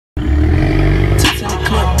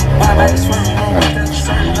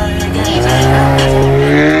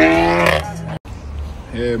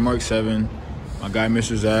Mk7. My guy,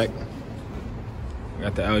 Mr. Zach.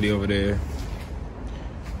 Got the Audi over there.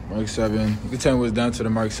 Mk7. You can tell me what's done to the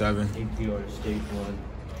Mk7. APR stage 1.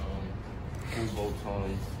 Full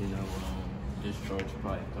bolt-ons, discharge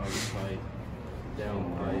pipe, throttle pipe,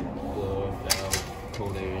 down pipe, blow-off valve,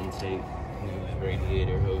 cold air intake,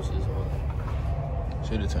 radiator hoses, all that.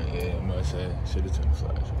 Should've turned, yeah, I'm about to say, should've turned the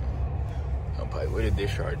flash. Down pipe, where the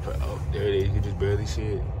discharge pipe? Oh, there it is, you can just barely see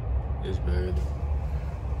it. Just barely.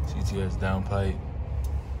 CTS down pipe.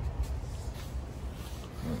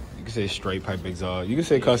 You can say straight pipe exhaust. You can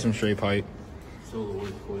say custom straight pipe. Solar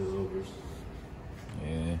wood coilovers.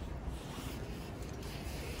 Yeah.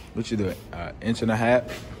 What you do? Inch and a half,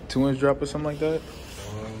 2 inch drop or something like that?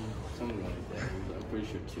 Something like that. I'm pretty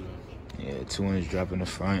sure 2 inch. Yeah, 2 inch drop in the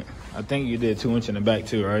front. I think you did 2 inch in the back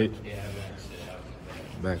too, right? Yeah, I maxed it out.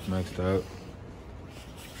 Back maxed out.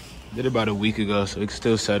 Did it about a week ago, so it's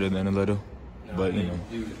still settled in a little. No, but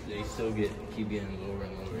they still keep getting lower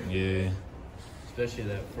and lower. Yeah. Especially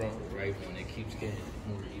that front right one, it keeps getting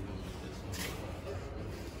more even with this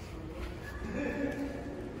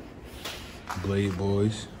one. Blade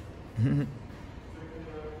boys.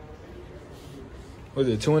 Was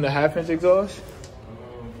it 2.5 inch exhaust?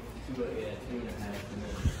 2.5 and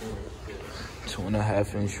then 4 inch.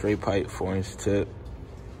 2.5 inch straight pipe, 4 inch tip.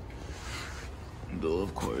 Dual,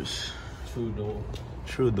 of course. True dual.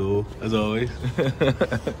 True dual, as always. I didn't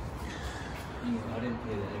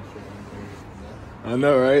pay the extra $130. I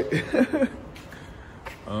know, right?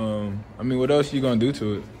 I mean, what else you gonna do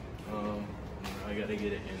to it? I gotta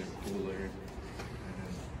get an intercooler,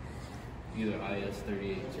 either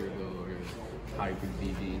IS38 turbo or hybrid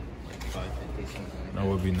BB, like 550, something like that. That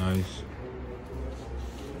would be nice.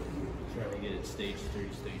 Trying to get it stage 3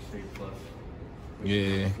 plus.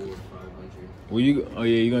 Yeah. 400 to 500. Well,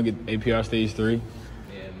 you gonna get APR stage 3?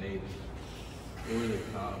 Yeah, maybe. Or the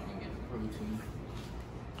Cobb and get the Pro 2.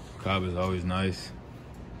 Cobb is always nice.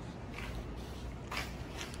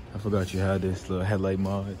 I forgot you had this little headlight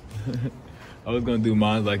mod. I was gonna do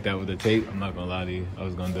mine like that with the tape. I'm not gonna lie to you. I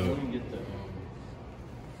was gonna do it.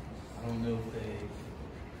 I don't know if they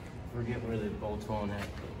forget where they bolt on at.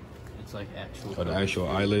 It's like actual. Oh, the actual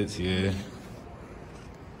eyelets, yeah.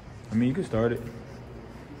 I mean, you can start it.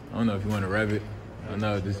 I don't know if you want to rev it. I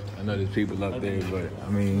know there's people up there, but I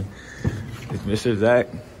mean, it's Mr. Zach.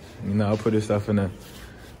 I'll put his stuff in a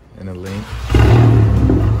link.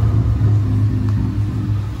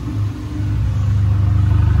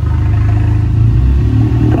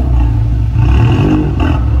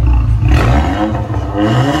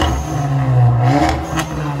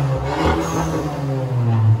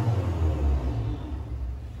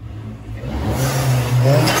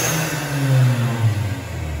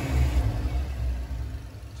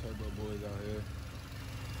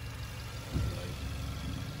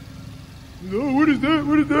 No, what is that?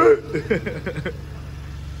 What is that?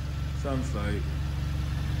 Sounds like.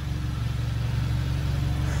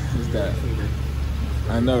 What's that?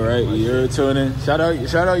 I know, right? Euro tuning. Shout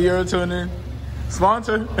out Euro tuning.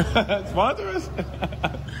 Sponsor. Sponsor us.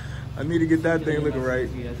 I need to get that thing looking right.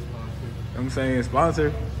 I'm saying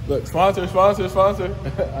sponsor. Look, sponsor.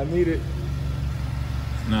 I need it.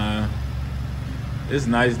 Nah. It's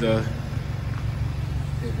nice though.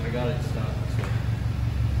 I got it stopped.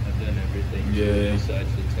 Done everything. Yeah. Besides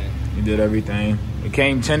the tent. You did everything. It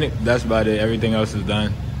came tinted. That's about it. Everything else is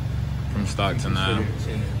done from stock to now.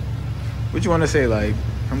 What you want to say? Like,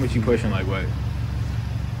 how much you pushing? Like what? I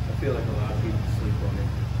feel like a lot of people sleep on it.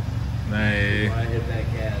 Nah. When I hit that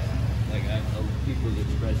gas, like people's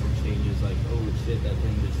expression changes. Like, oh shit, that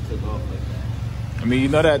thing just took off like that. I mean, you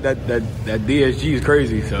know that DSG is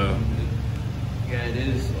crazy. So. Yeah, it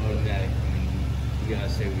is automatic. I mean, you gotta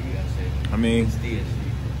say what you gotta say. I mean. It's DSG.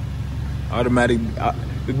 Automatic,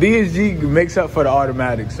 the DSG makes up for the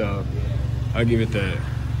automatic, so yeah. I'll give it that.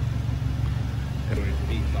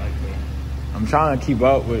 I'm trying to keep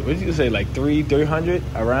up with, what did you say, like 300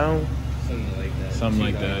 around? Something like that. Something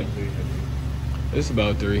like that. It's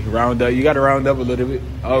about 3. Round up. You got to round up a little bit.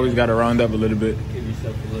 Always got to round up a little bit. Give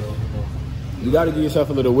yourself a little. You got to give yourself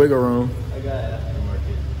a little wiggle room. I got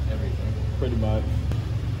aftermarket everything. Pretty much.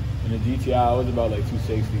 And the GTI, I was about like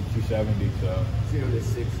 260, 270, so. 0 to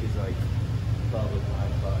 60 is like probably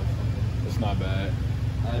 5.5 something. It's not bad.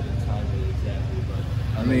 I haven't timed it exactly, but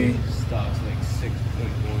I mean, stock's like 6.1,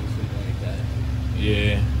 something like that.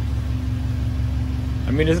 Yeah.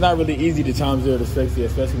 I mean, it's not really easy to time 0 to 60,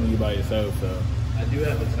 especially when you're by yourself, so. I do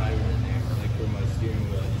have a timer in there, like for my steering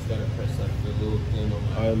wheel. I just gotta press like the little thing on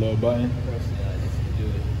my little button? Press it, I just need to do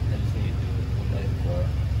it. I just need to do it one day.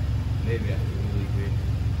 Maybe after really great.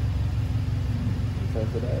 Except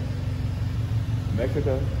for that.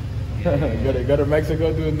 Mexico? Go to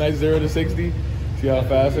Mexico, do a nice 0 to 60. See how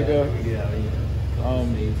fast it go. Yeah. I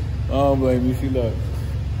don't blame you. See, look,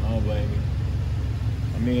 I don't blame you.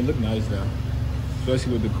 I mean, it looked nice though,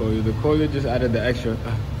 especially with the coil. The coil just added the extra.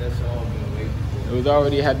 That's all I've been waiting for. It was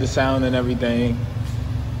already had the sound and everything.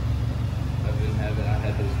 I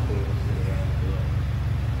had those coils for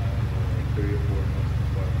like 3 or 4 months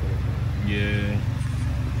before I put them. Yeah.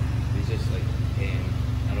 It's just like, damn,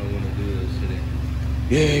 I don't want to do this today.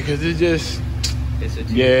 Yeah, cause it just. It's a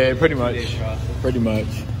pretty much. process. Pretty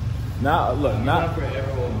much. Not Not for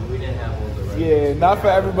everyone. We didn't have all the right. Yeah, not for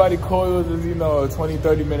everybody. Coils is, you know, a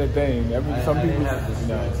 20-30 minute thing. Some people, didn't have the you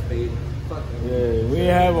know. spade. Yeah, we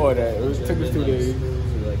didn't have all that. It took us 2 days.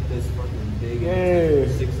 Like this fucking big. Yeah.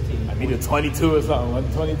 16. I needed 22 or something.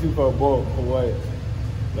 Like 22 for a ball for what?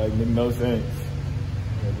 Like, make no sense.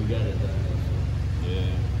 Yeah, we got it done. Yeah.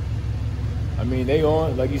 I mean, they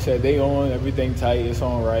on, like you said, they on, everything tight, it's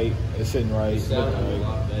on right, it's sitting right. It sounded a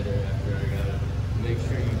lot better after I got it. Make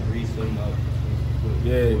sure you grease them up.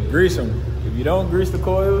 Yeah, grease them. If you don't grease the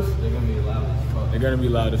coils, they're gonna be loud as fuck. they're gonna be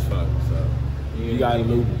loud as fuck. So you gotta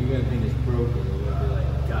loop. You're gonna think it's broken. You're gonna be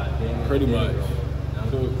like, God damn it. Pretty much.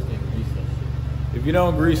 So, if you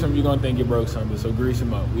don't grease them, you're gonna think you broke something. So grease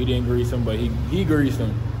them up. We didn't grease them, but he greased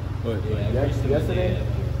them. But Yeah, yesterday?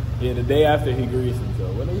 Yeah, the day after he greased them. So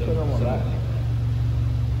when did he put them on that?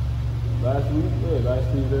 Last week? Yeah,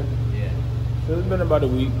 last Tuesday. Yeah. So it's been about a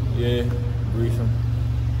week. Yeah, grease them.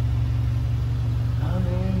 I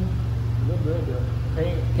mean, look good though.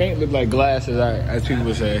 Paint look like glass, as people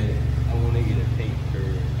would say. I want to get a paint for.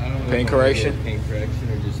 I don't know. Paint correction? Paint correction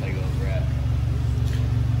or just like a wrap.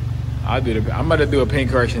 I'm about to do a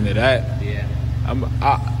paint correction to that. Yeah. I'm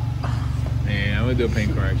gonna do a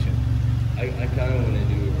paint correction. I kind of want to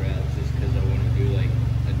do a wrap just because I want to do like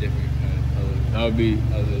a different kind of color. That would be.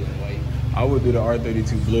 Other than white. I would do the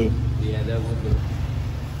R32 blue. Yeah, that would look.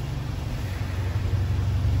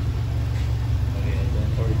 Oh yeah, that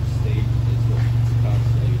part stage is what's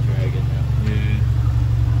constantly dragging now. Yeah.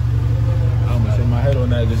 I almost hit my head on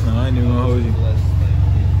that just now. I ain't even gonna hold you. Less like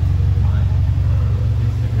in my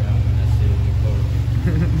Instagram when I sit in the car.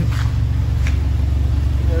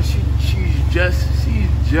 You know, she's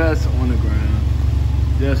just on the ground.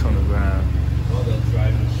 Just on the ground. All that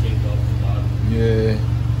driving shit off the bottom. Yeah.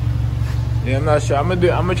 Yeah, I'm not sure. I'm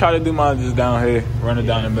gonna try to do mine just down here, run it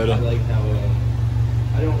down the middle. I like how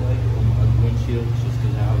I don't like windshield just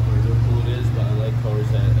because how vertical it is, but I like cars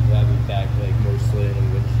that have it back like more slant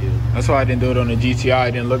and windshield. That's why I didn't do it on the GTI.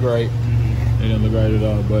 It didn't look right. It didn't look right at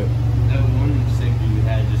all. But that one sticker you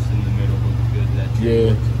had just in the middle looked good. That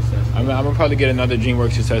yeah. successful. I'm gonna probably get another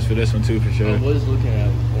DreamWorks success for this one too, for sure. I was looking at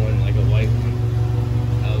one like a white one.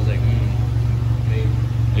 I was like, maybe.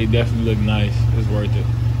 They definitely look nice. It's worth it.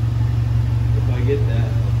 If I get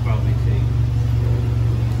that, I'll probably take.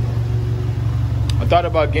 I thought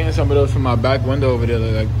about getting some of those from my back window over there.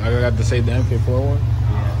 Like I got to save the MK4 one.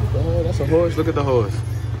 Yeah. Oh, that's a horse. Look at the horse.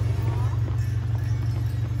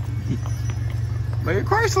 Like a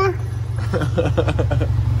Chrysler.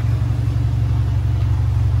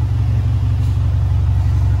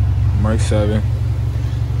 Mark 7.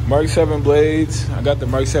 Mark 7 blades. I got the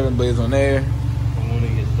Mark 7 blades on there. I want to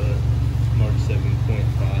get the Mark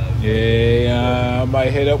 7.5. Yeah, I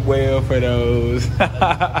might hit up Whale for those. I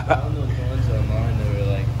found those ones online that were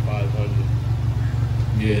like 500.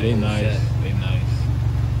 Yeah, they nice. They nice.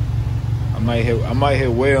 I might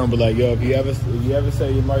hit Whale and be like, yo, if you ever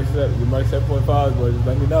say your Mark 7.5, boy, just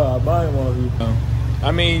let me know. I'll buy one of you.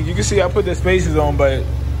 I mean, you can see I put the spacers on, but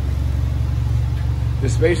the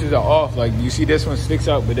spacers are off. Like, you see this one sticks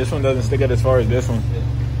out, but this one doesn't stick out as far as this one.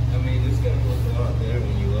 I mean, it's gonna look a lot better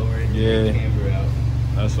when you lower it. Yeah. The camber out.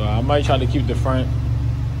 That's why I might try to keep the front.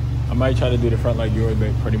 I might try to do the front like yours,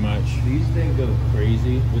 but pretty much. These didn't go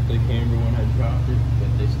crazy with the camber when I dropped it,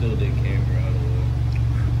 but they still did camber out a little.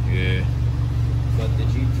 Yeah. But the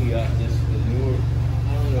GTI, the newer,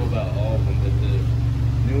 I don't know about all of them, but the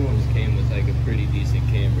new ones came with like a pretty decent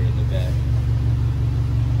camber in the back.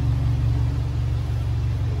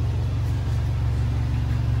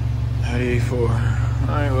 .84.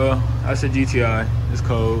 Alright, well, that's a GTI. It's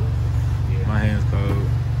cold. Yeah. My hand's cold.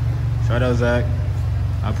 Shout out Zach.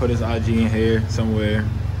 I put his IG in here somewhere.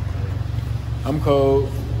 I'm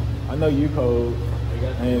cold. I know you cold.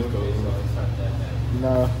 Hands cold. It's not that bad.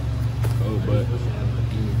 Nah. Cold, but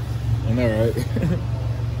I know, right?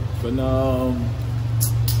 But no,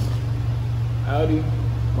 Audi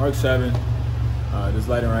Mark 7. This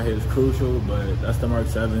lighting right here is crucial, but that's the Mark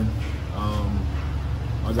 7.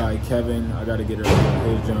 My guy Kevin, I gotta get his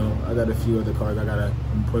jump. I got a few other cars I gotta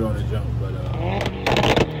put on the jump, but